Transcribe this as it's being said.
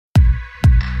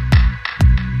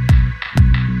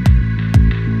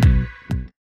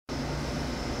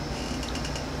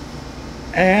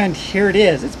And here it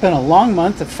is. It's been a long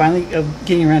month of finally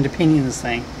getting around to painting this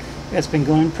thing. It's been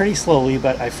going pretty slowly,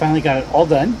 but I finally got it all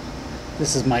done.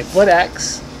 This is my Blood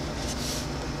Axe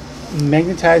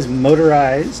magnetized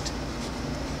motorized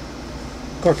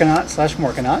Gorkanaut /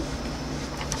 Morkanaut.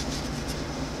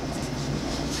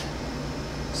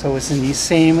 So it's in these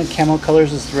same camo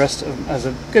colors as the rest of, as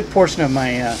a good portion of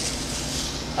my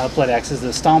Blood Axes. The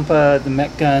Stompa, the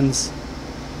Mech Guns,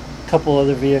 couple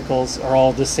other vehicles are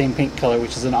all the same paint color,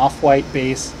 which is an off-white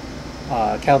base,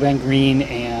 Caliban green,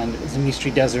 and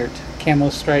Zemistry Desert camo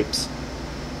stripes,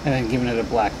 and then giving it a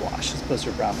black wash, it's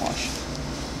Blizzard brown wash.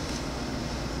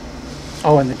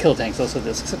 Oh, and the kill tank's also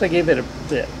this, except I gave it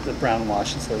the brown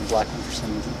wash instead of the black one for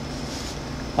some reason.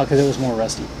 Oh, because it was more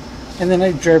rusty. And then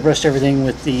I dry brushed everything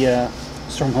with the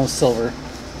Stormhost Silver,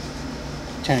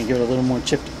 trying to give it a little more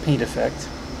chipped paint effect.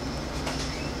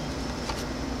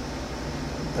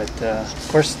 But of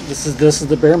course, this is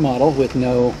the bare model with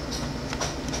no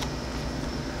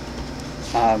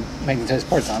magnetized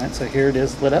parts on it. So here it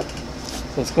is lit up.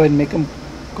 So let's go ahead and make them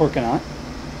Gorkanaut.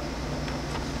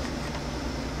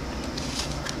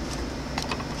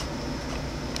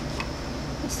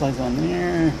 It slides on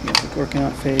there. You have the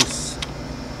Gorkanaut face,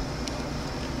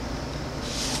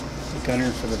 the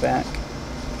gunner for the back,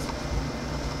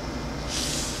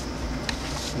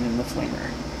 and then the flamer.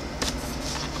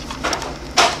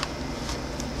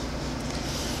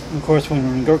 Of course, when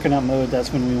we're in Gorkanaut mode,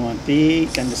 that's when we want the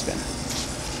gun to spin.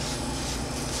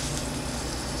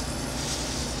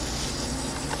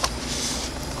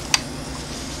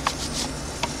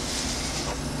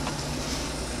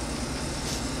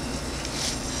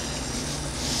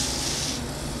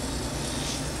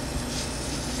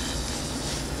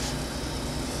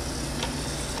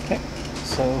 Okay,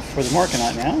 so for the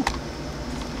Morkanaut now,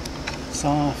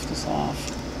 soft to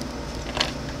soft.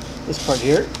 This part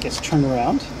here gets turned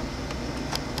around.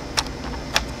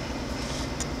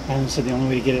 And so the only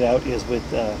way to get it out is with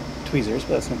tweezers,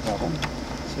 but that's no problem.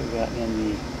 So we've got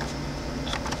in the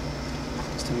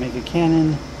just to make a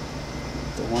cannon,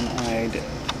 the one-eyed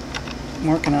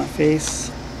Morkanaut face.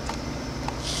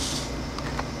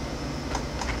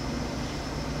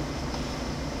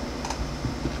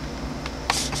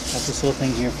 Got this little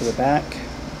thing here for the back.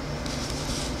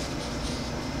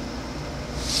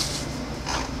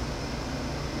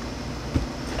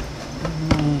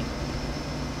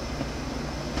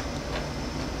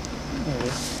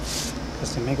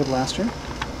 Custom Mega Blaster.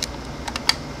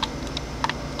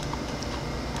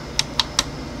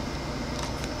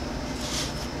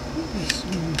 Just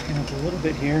clean up a little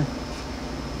bit here.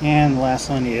 And the last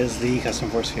one is the Custom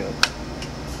Force Field.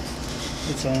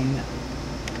 Its own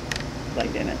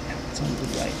light in it. Its own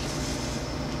blue light.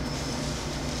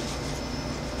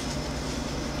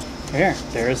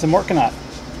 There's the Morkanaut.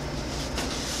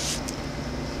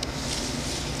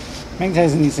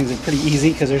 Magnetizing these things is pretty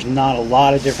easy because there's not a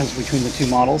lot of difference between the two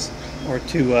models or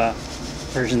two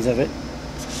versions of it.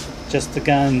 Just the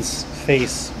guns,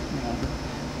 face.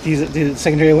 You know, the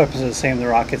secondary weapons are the same, the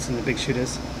rockets and the big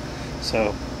shooters.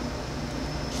 So,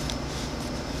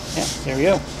 yeah, there we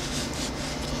go.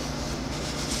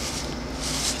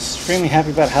 Extremely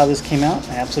happy about how this came out.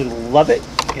 I absolutely love it.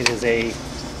 It is a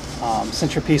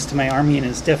centerpiece to my army, and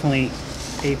it's definitely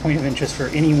a point of interest for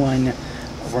anyone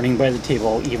running by the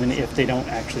table, even if they don't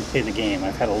actually play the game.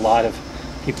 I've had a lot of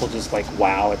people just like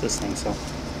wow at this thing, so,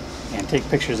 and take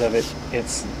pictures of it.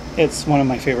 It's one of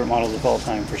my favorite models of all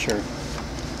time for sure.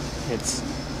 It's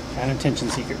an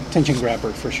attention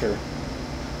grabber for sure.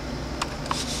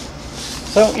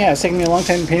 So yeah, it's taken me a long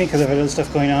time to paint it because I've had other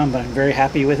stuff going on, but I'm very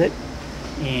happy with it.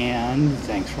 And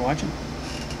thanks for watching.